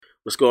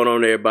What's going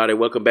on, everybody?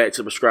 Welcome back to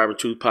the Prescribing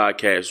Truth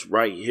Podcast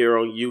right here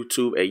on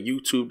YouTube at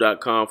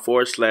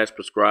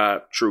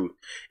youtube.com/prescribe truth.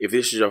 If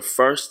this is your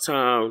first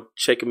time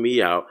checking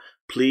me out,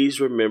 please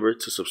remember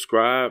to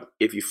subscribe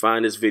if you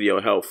find this video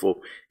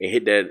helpful and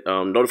hit that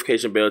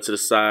notification bell to the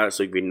side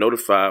so you can be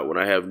notified when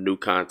I have new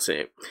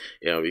content.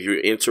 If you're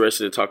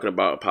interested in talking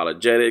about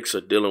apologetics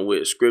or dealing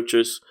with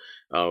scriptures,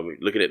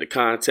 looking at the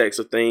context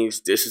of things,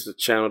 this is the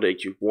channel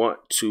that you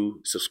want to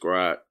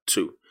subscribe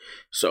to.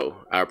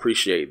 So I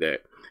appreciate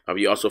that.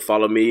 You also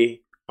follow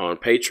me on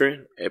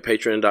Patreon at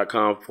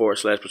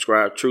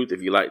patreon.com/prescribe truth. If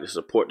you like to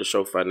support the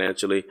show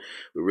financially,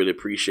 we really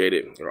appreciate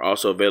it. We're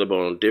also available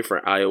on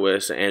different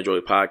iOS and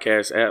Android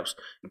podcast apps,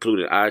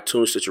 including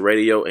iTunes, Stitcher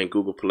Radio, and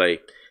Google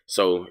Play.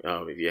 So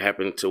if you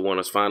happen to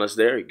want to find us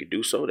there, you can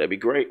do so. That'd be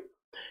great.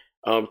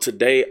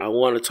 Today, I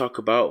want to talk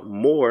about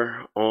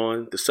more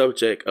on the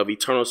subject of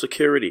eternal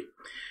security.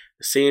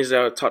 The scenes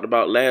that I talked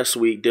about last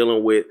week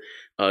dealing with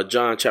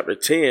John chapter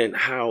 10,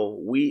 how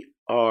we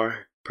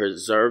are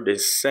preserved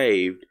and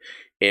saved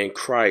in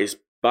Christ,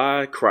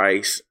 by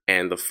Christ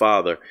and the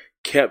Father,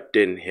 kept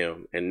in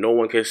him, and no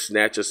one can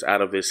snatch us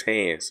out of his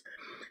hands.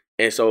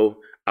 And so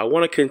I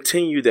want to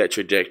continue that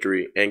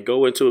trajectory and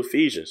go into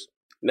Ephesians.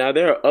 Now,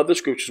 there are other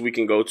scriptures we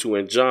can go to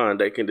in John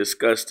that can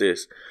discuss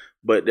this,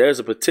 but there's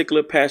a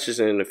particular passage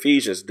in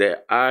Ephesians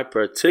that I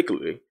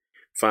particularly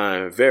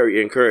find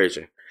very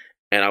encouraging,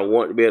 and I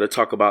want to be able to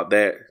talk about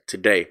that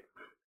today.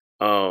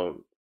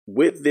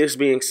 With this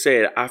being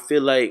said, I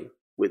feel like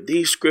with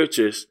these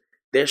scriptures,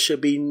 there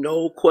should be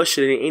no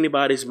question in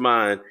anybody's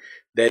mind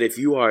that if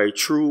you are a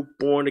true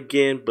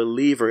born-again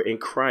believer in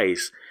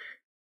Christ,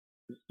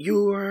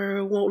 you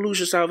won't lose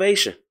your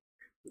salvation.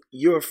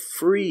 You're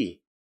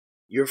free.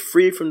 You're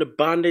free from the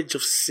bondage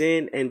of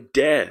sin and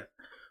death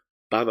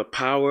by the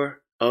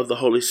power of the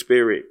Holy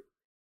Spirit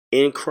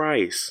in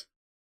Christ,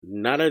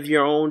 not of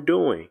your own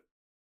doing.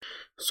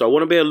 So I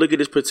want to be able to look at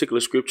this particular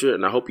scripture,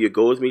 and I hope you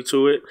go with me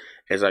to it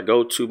as I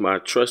go to my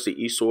trusty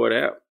eSword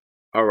app.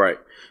 All right,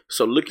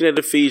 so looking at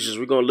Ephesians,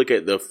 we're going to look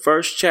at the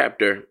first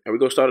chapter, and we're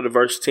going to start at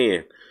verse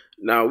 10.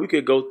 Now, we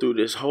could go through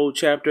this whole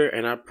chapter,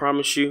 and I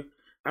promise you,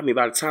 by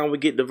the time we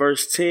get to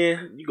verse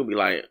 10, you're going to be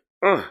like,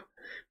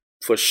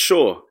 for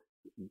sure,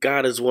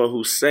 God is one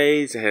who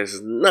saves and has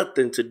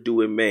nothing to do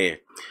with man.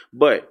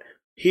 But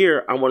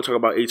here, I want to talk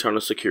about eternal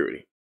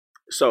security.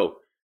 So,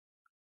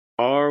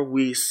 are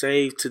we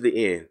saved to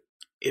the end?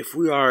 If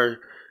we are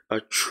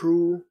a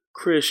true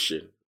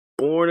Christian,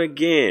 born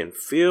again,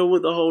 filled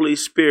with the Holy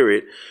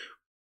Spirit,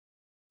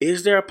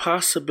 is there a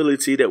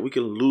possibility that we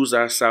can lose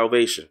our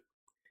salvation?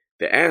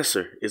 The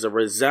answer is a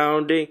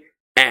resounding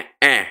and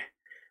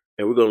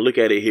we're going to look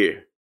at it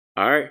here.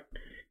 All right.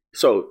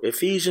 So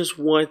Ephesians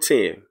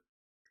 1:10.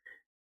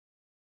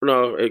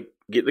 Now,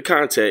 get the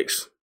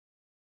context.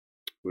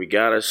 We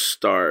got to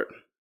start.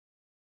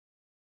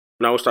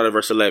 Now we'll start at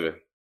verse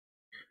 11.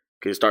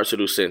 Because it starts a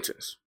new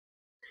sentence.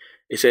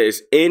 It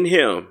says, in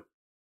him.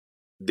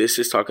 This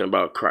is talking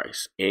about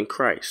Christ. In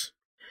Christ.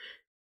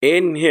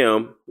 In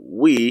him,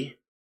 we,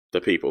 the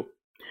people,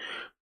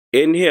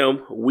 in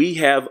him, we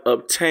have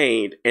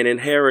obtained an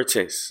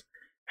inheritance,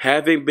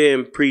 having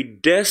been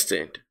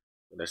predestined.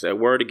 That's that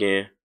word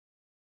again.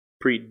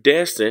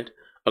 Predestined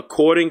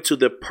according to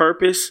the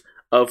purpose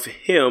of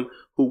him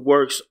who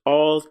works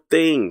all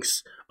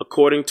things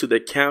according to the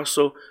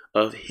counsel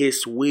of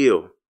his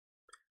will.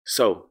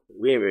 So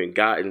we haven't even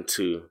gotten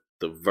to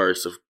the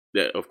verse of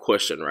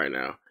question right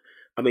now.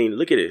 I mean,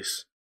 look at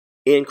this.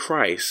 In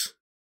Christ,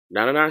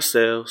 not in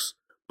ourselves,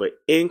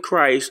 but in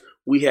Christ,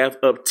 we have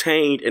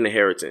obtained an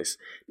inheritance.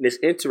 And it's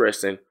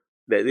interesting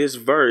that this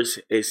verse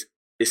is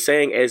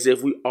saying as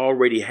if we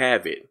already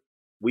have it.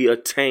 We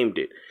obtained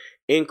it.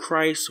 In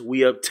Christ,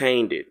 we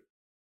obtained it.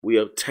 We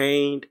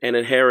obtained an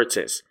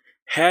inheritance,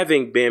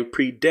 having been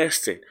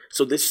predestined.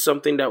 So this is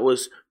something that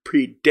was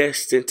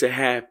predestined to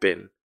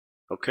happen.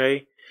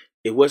 Okay?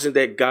 It wasn't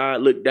that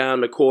God looked down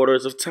the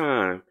quarters of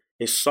time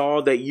and saw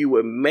that you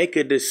would make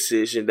a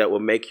decision that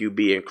would make you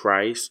be in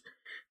Christ.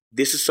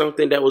 This is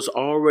something that was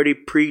already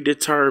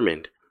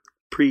predetermined,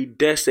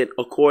 predestined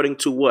according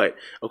to what?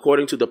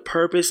 According to the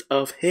purpose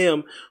of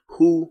him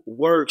who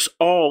works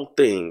all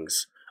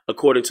things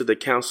according to the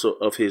counsel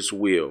of his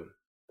will.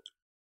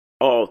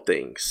 All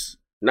things,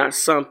 not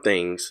some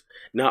things,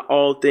 not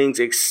all things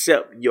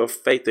except your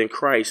faith in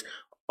Christ.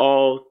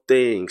 All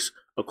things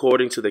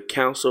according to the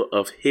counsel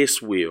of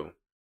his will.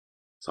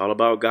 It's all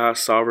about God's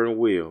sovereign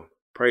will.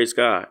 Praise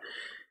God.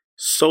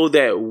 So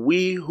that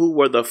we who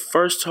were the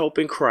first hope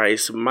in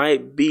Christ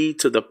might be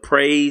to the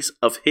praise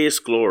of his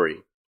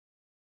glory.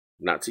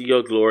 Not to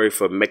your glory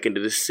for making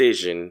the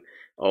decision.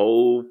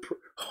 Oh,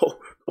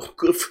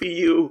 good for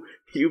you.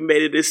 You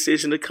made a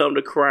decision to come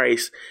to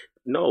Christ.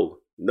 No,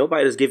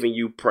 nobody's giving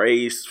you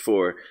praise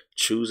for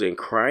choosing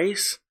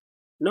Christ.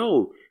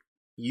 No,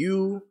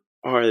 you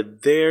are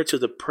there to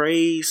the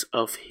praise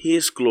of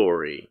his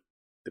glory.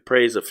 The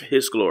praise of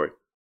his glory.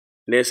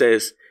 And it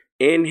says,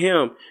 in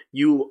him,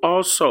 you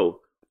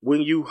also,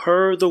 when you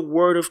heard the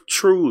word of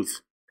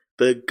truth,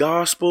 the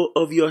gospel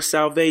of your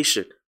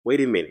salvation.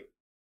 Wait a minute.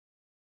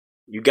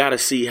 You got to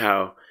see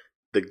how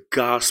the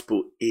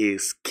gospel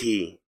is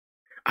key.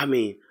 I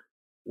mean,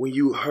 when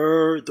you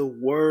heard the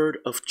word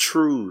of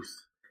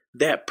truth,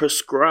 that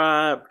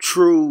prescribed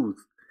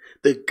truth,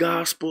 the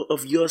gospel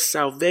of your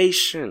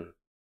salvation,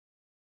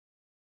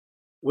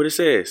 what it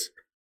says,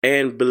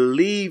 and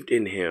believed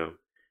in him,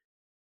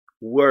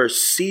 were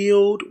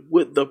sealed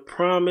with the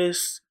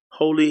promised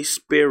Holy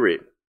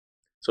Spirit.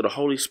 So the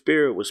Holy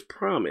Spirit was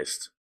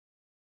promised.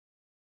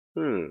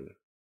 The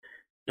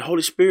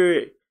Holy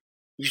Spirit,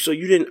 so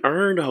you didn't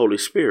earn the Holy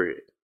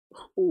Spirit.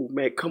 Oh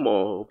man, come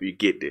on, hope you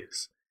get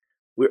this.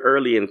 We're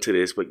early into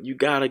this, but you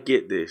gotta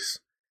get this.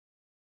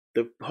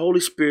 The Holy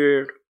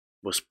Spirit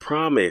was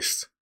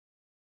promised,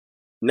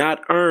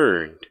 not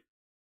earned.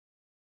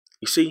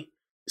 You see,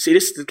 this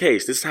is the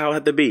case. This is how it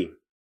had to be.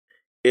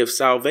 If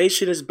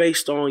salvation is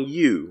based on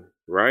you,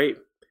 right,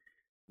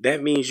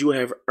 that means you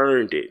have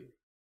earned it.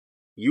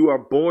 You are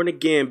born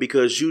again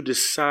because you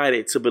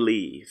decided to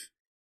believe.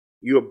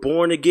 You are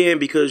born again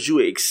because you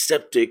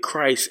accepted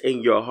Christ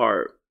in your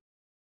heart.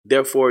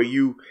 Therefore,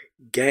 you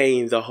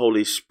gain the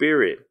Holy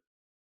Spirit.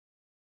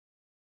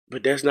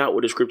 But that's not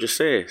what the scripture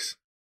says.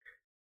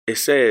 It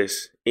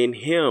says, in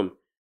him,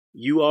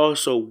 you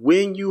also,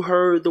 when you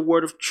heard the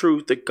word of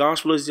truth, the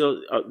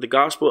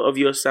gospel of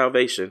your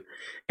salvation,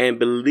 and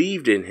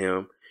believed in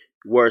him,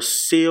 were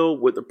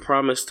sealed with the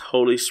promised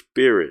Holy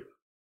Spirit.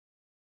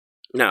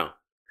 Now,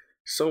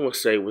 some will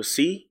say, well,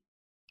 see,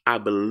 I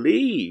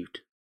believed,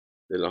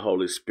 then the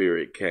Holy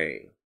Spirit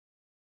came.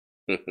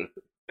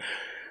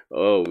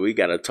 Oh, we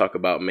got to talk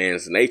about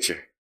man's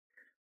nature.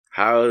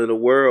 How in the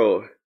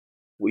world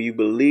will you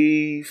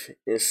believe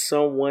in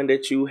someone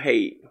that you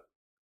hate?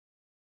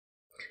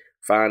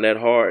 Find that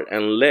hard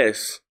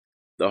unless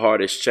the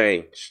heart is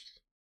changed.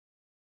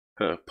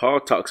 Paul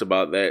talks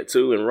about that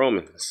too in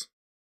Romans.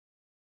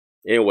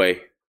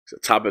 Anyway, it's a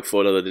topic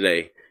for another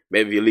day.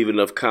 Maybe if you leave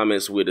enough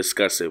comments, we'll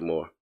discuss it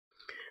more.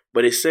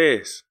 But it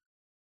says,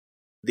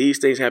 these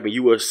things happen.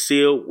 You are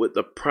sealed with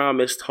the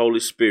promised Holy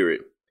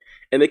Spirit.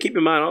 And then keep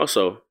in mind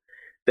also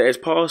that as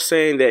Paul's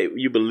saying that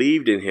you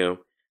believed in him,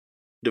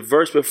 the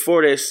verse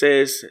before that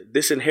says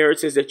this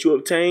inheritance that you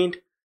obtained,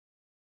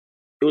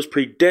 it was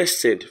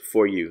predestined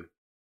for you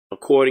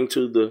according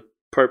to the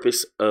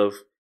purpose of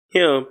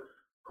him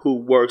who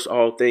works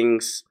all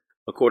things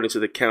according to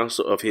the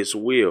counsel of his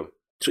will.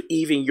 So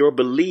even your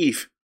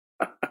belief,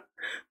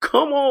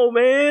 come on,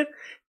 man,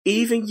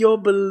 even your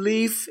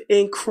belief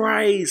in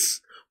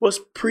Christ was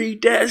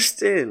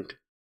predestined.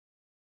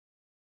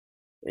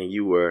 And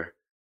you were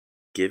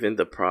given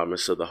the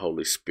promise of the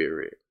Holy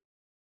Spirit.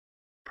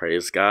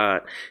 Praise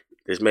God.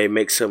 This may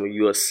make some of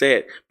you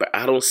upset, but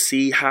I don't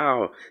see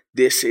how.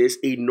 This is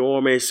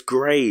enormous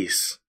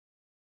grace,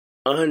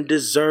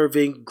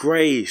 undeserving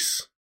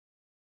grace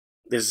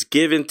that's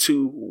given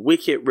to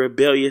wicked,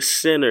 rebellious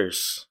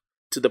sinners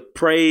to the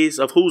praise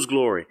of whose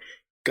glory?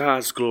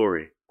 God's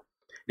glory.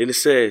 Then it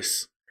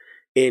says,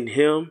 in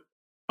him,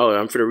 oh,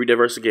 I'm going to read that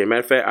verse again. Matter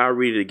of fact, I'll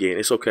read it again.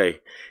 It's okay.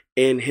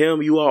 In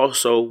him you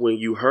also, when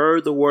you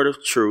heard the word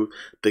of truth,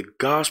 the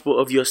gospel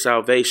of your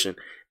salvation,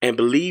 and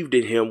believed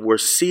in him, were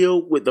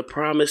sealed with the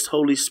promised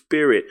Holy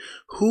Spirit,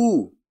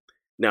 who,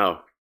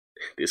 now,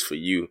 this for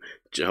you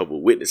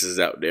Jehovah's Witnesses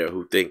out there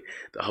who think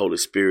the Holy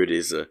Spirit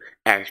is an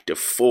active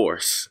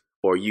force,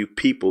 or you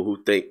people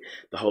who think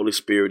the Holy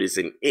Spirit is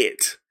an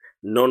it.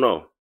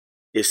 No.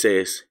 It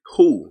says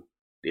who.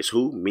 This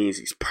who means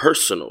he's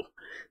personal.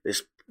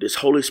 This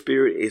Holy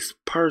Spirit is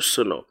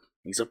personal.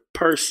 He's a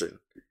person.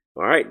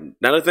 All right,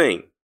 not a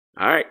thing.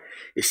 All right.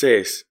 It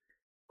says,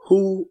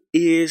 who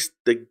is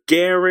the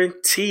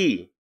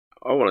guarantee?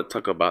 I want to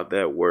talk about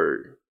that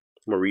word.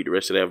 I'm going to read the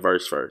rest of that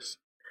verse first.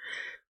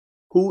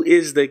 Who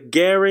is the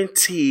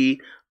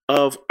guarantee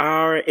of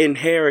our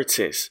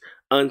inheritance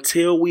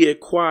until we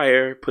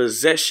acquire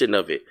possession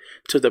of it,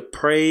 to the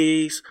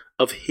praise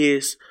of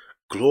his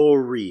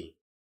glory.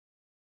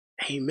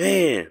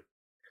 Amen.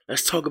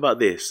 Let's talk about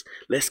this.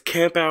 Let's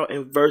camp out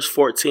in verse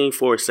 14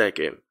 for a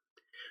second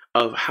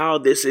of how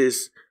this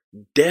is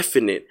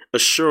definite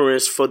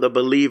assurance for the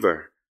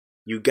believer.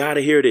 You got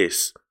to hear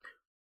this.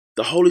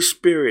 The Holy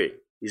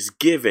Spirit is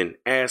given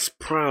as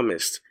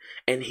promised,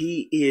 and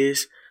he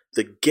is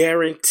the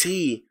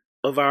guarantee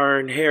of our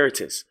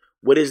inheritance.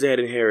 What is that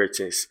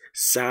inheritance?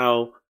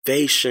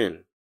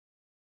 Salvation.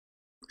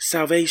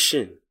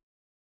 Salvation.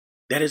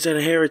 That is an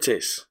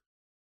inheritance.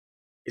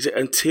 Is it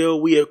until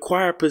we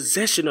acquire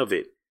possession of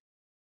it?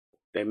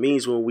 That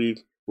means when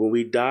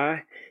we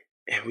die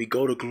and we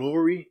go to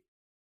glory,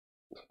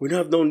 we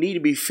have no need to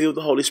be filled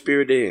with the Holy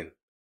Spirit in,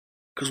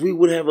 because we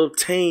would have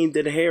obtained the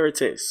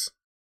inheritance.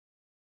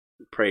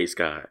 Praise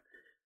God.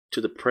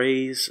 To the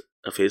praise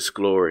of his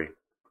glory.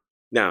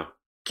 Now,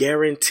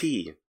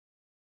 guarantee.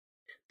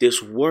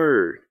 This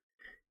word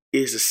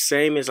is the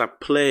same as a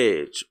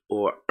pledge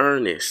or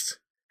earnest.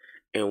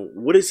 And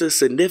what is the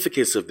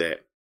significance of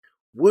that?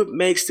 What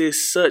makes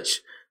this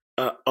such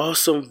an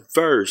awesome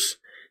verse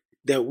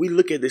that we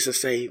look at this and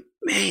say,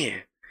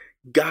 man,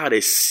 God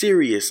is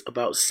serious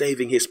about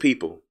saving his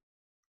people.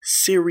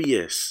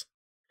 Serious.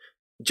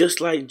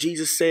 Just like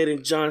Jesus said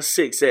in John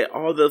 6, that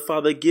all the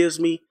Father gives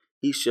me,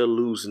 he shall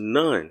lose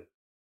none.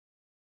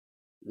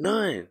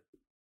 None.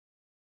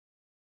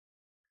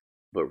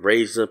 But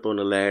raise up on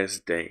the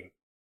last day.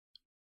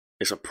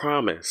 It's a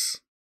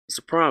promise. It's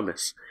a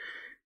promise.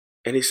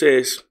 And he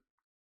says,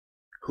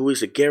 who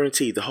is a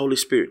guarantee? The Holy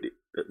Spirit.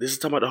 This is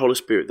talking about the Holy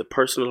Spirit, the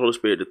person of the Holy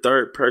Spirit, the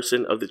third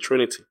person of the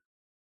Trinity.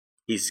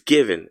 He's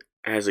given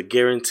as a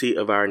guarantee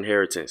of our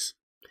inheritance.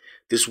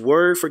 This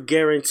word for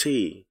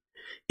guarantee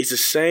is the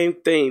same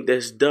thing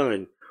that's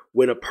done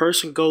when a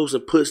person goes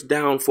and puts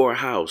down for a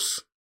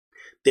house,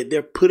 that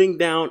they're putting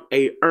down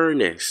a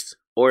earnest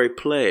or a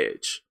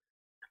pledge,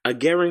 a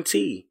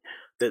guarantee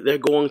that they're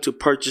going to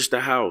purchase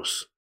the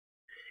house.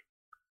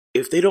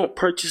 If they don't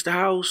purchase the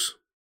house,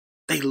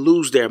 they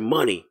lose their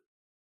money.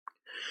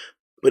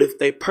 But if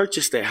they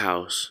purchase that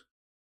house,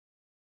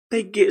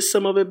 they get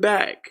some of it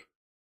back.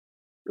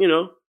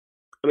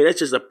 That's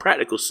just a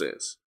practical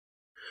sense.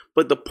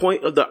 But the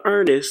point of the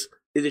earnest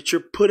is that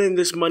you're putting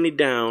this money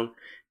down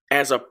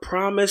as a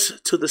promise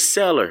to the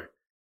seller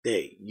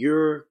that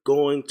you're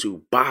going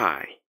to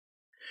buy.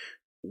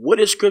 What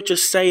does Scripture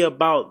say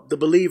about the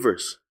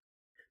believers?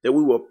 That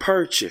we were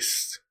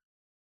purchased.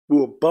 We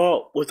were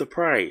bought with a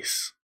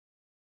price.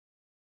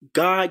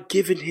 God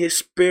given his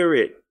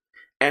Spirit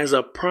as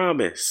a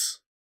promise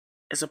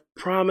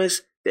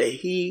that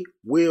he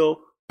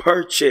will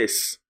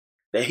purchase,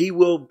 that he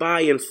will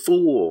buy in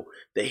full,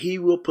 that he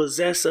will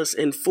possess us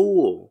in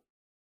full.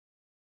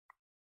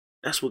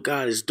 That's what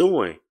God is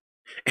doing.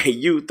 And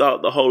you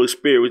thought the Holy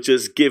Spirit was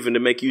just given to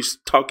make you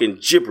talking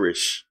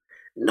gibberish.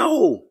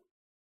 No,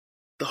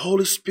 the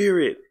Holy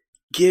Spirit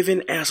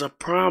given as a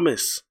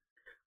promise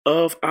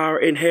of our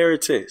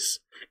inheritance.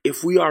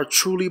 If we are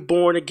truly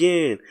born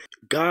again,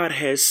 God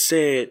has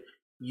said,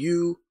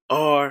 you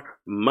are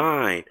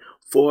mine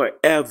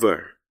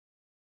forever.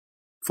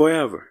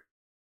 Forever.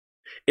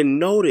 And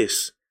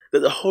notice that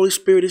the Holy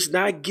Spirit is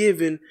not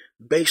given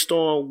based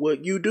on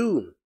what you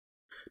do.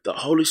 The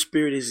Holy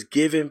Spirit is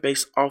given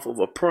based off of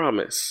a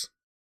promise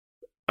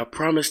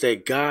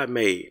that God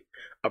made,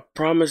 a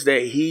promise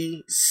that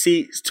he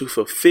seeks to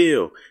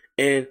fulfill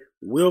and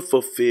will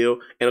fulfill.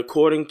 And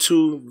according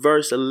to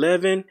verse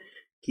 11,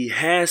 he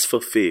has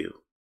fulfilled,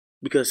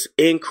 because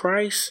in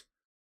Christ,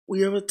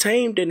 we have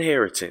obtained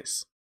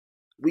inheritance.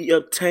 We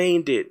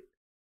obtained it.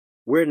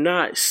 We're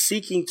not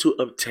seeking to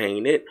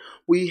obtain it.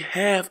 We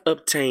have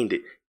obtained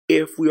it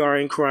if we are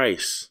in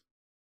Christ.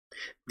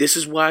 This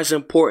is why it's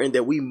important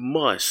that we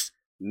must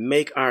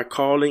make our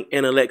calling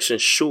and election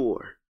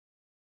sure.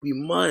 We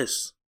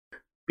must.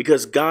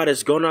 Because God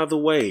has gone out of the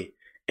way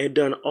and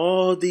done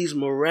all these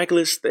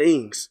miraculous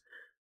things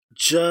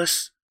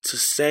just to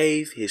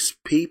save his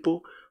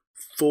people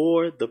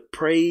for the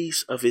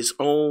praise of his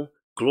own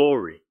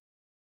glory.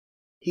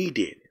 He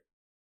did it.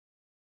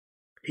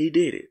 He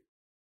did it.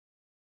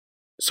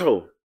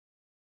 So,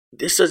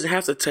 this doesn't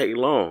have to take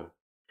long.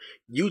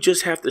 You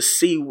just have to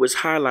see what's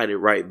highlighted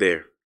right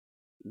there.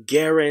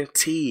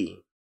 Guarantee.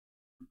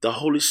 The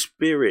Holy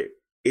Spirit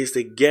is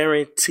the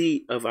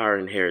guarantee of our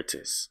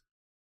inheritance.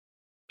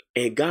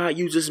 And God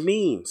uses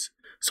means.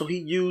 So he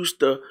used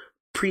the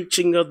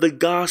preaching of the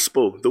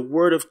gospel, the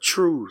word of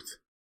truth.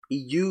 He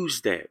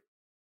used that.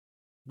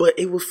 But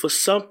it was for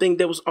something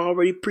that was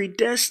already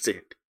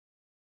predestined.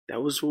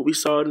 That was what we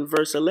saw in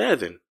verse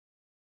 11.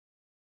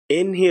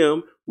 In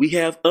him we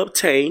have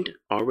obtained,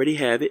 already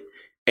have it,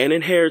 an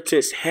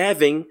inheritance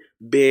having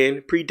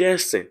been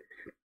predestined.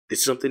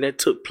 It's something that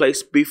took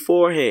place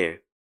beforehand.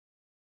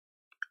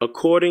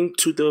 According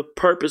to the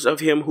purpose of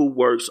him who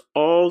works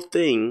all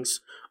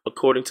things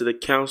according to the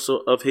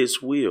counsel of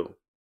his will.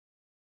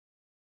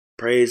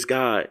 Praise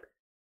God.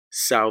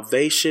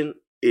 Salvation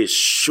is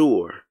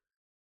sure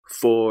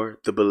for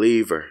the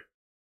believer.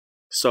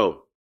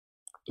 So,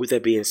 with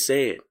that being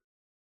said,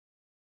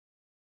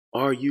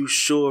 are you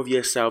sure of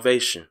your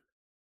salvation?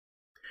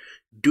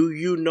 Do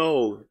you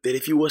know that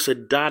if you was to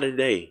die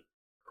today,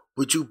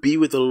 would you be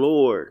with the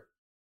Lord?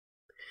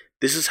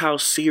 This is how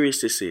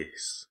serious this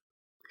is.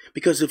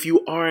 Because if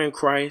you are in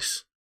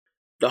Christ,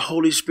 the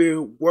Holy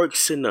Spirit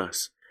works in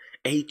us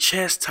and he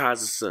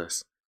chastises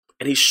us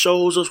and he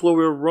shows us where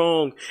we're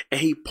wrong and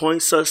he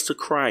points us to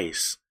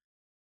Christ.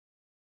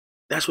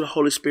 That's what the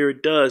Holy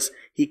Spirit does.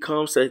 He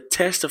comes to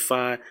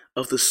testify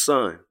of the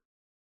Son.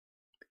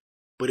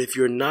 But if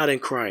you're not in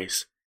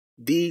Christ,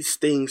 these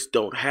things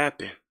don't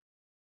happen.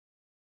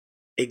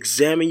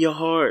 Examine your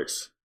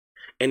hearts.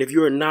 And if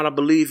you're not a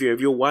believer,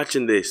 if you're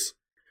watching this,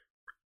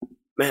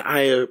 man,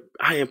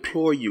 I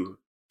implore you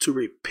to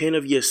repent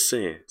of your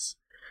sins,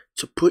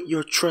 to put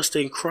your trust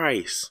in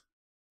Christ.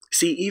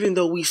 See, even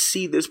though we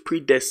see this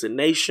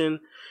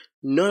predestination,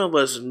 none of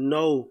us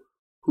know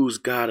whose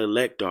God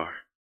elect are.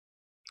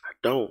 I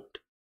don't.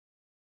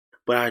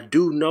 But I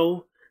do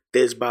know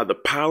that it's by the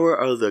power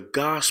of the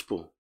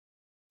gospel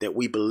that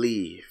we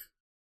believe.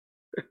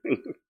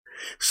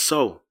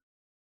 So,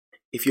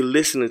 if you're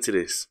listening to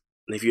this,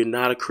 and if you're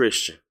not a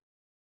Christian,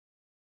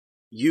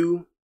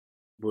 you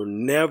will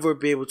never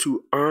be able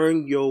to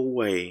earn your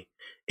way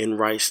in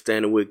right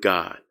standing with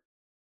God.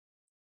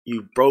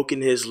 You've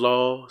broken his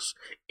laws,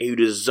 and you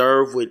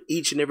deserve what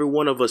each and every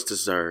one of us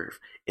deserve,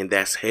 and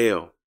that's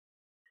hell,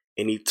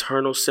 an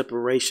eternal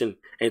separation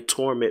and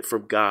torment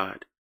from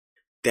God.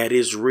 That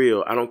is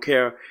real. I don't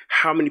care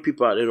how many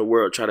people out in the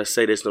world try to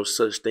say there's no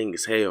such thing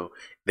as hell.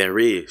 There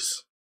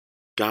is.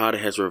 God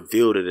has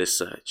revealed it as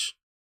such.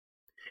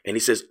 And he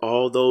says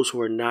all those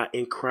who are not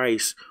in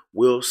Christ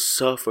will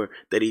suffer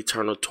that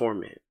eternal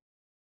torment.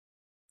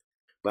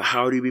 But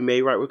how do you be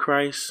made right with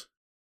Christ?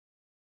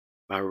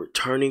 By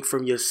returning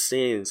from your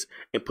sins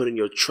and putting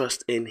your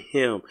trust in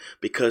him.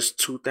 Because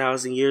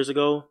 2,000 years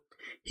ago,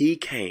 he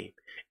came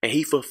and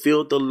he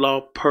fulfilled the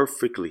law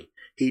perfectly.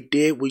 He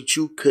did what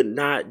you could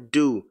not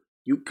do.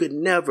 You could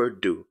never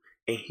do.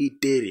 And he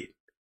did it.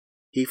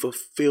 He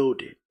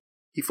fulfilled it.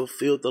 He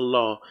fulfilled the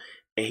law,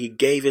 and he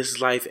gave his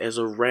life as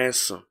a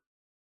ransom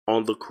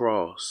on the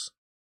cross.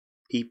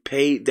 He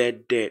paid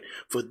that debt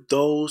for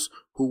those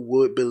who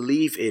would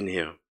believe in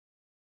him.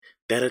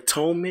 That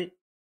atonement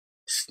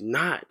is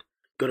not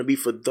going to be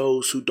for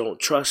those who don't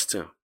trust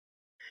him.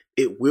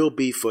 It will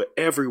be for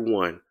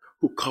everyone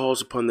who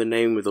calls upon the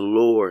name of the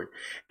Lord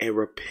and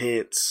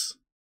repents.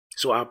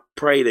 So I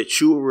pray that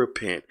you will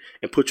repent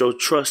and put your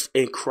trust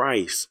in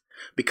Christ,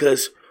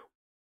 because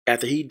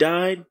after he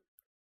died,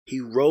 he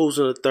rose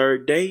on the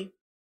third day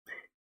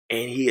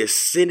and he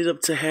ascended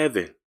up to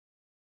heaven,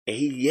 and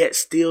he yet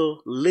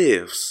still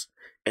lives,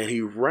 and he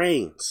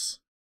reigns.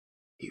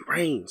 He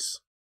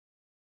reigns,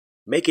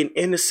 making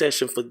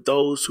intercession for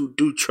those who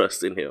do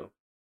trust in him.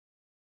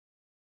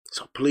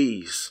 So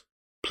please,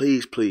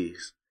 please,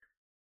 please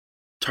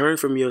turn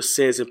from your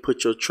sins and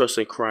put your trust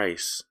in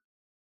Christ,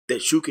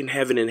 that you can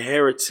have an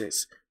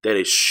inheritance that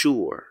is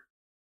sure.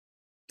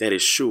 That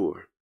is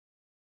sure.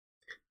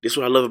 This is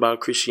what I love about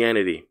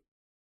Christianity,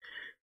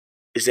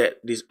 is that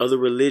these other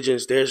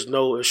religions, there's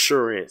no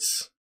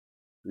assurance.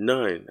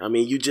 None. I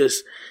mean,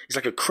 it's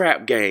like a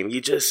crap game.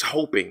 You're just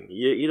hoping.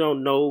 You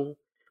don't know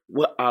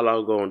what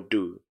Allah gonna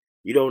do.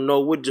 You don't know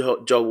what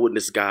Joe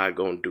Witness God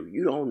gonna do.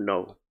 You don't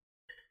know.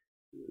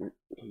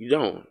 You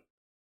don't.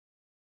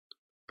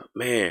 But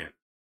man,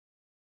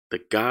 the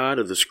God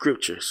of the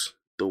scriptures,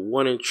 the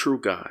one and true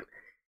God,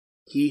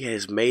 he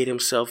has made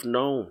himself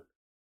known.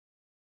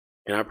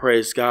 And I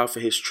praise God for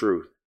his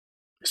truth.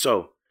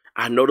 So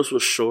I know this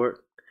was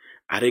short.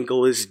 I didn't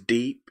go as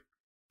deep.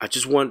 I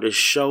just wanted to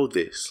show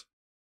this.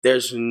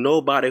 There's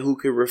nobody who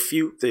can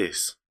refute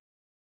this.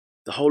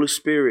 The Holy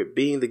Spirit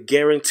being the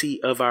guarantee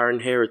of our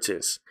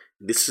inheritance.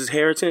 This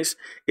inheritance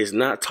is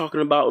not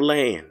talking about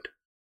land.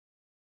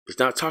 It's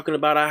not talking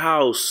about a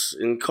house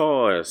and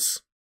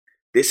cars.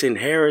 This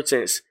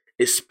inheritance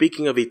is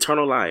speaking of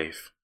eternal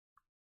life.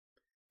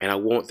 And I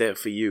want that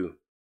for you.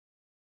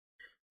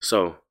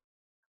 So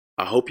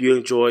I hope you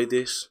enjoyed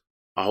this.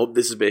 I hope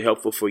this has been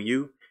helpful for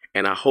you.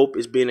 And I hope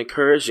it's been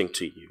encouraging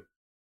to you.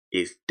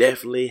 It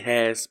definitely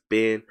has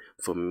been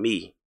for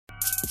me.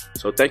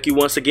 So thank you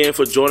once again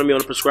for joining me on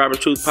the Prescribing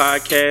Truth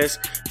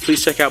podcast.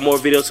 Please check out more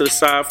videos to the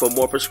side for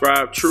more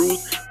prescribed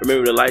truth.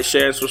 Remember to like,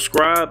 share, and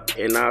subscribe.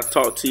 And I'll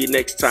talk to you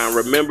next time.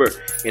 Remember,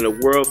 in a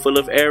world full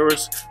of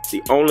errors,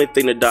 the only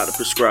thing the doctor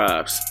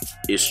prescribes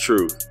is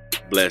truth.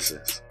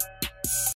 Blessings.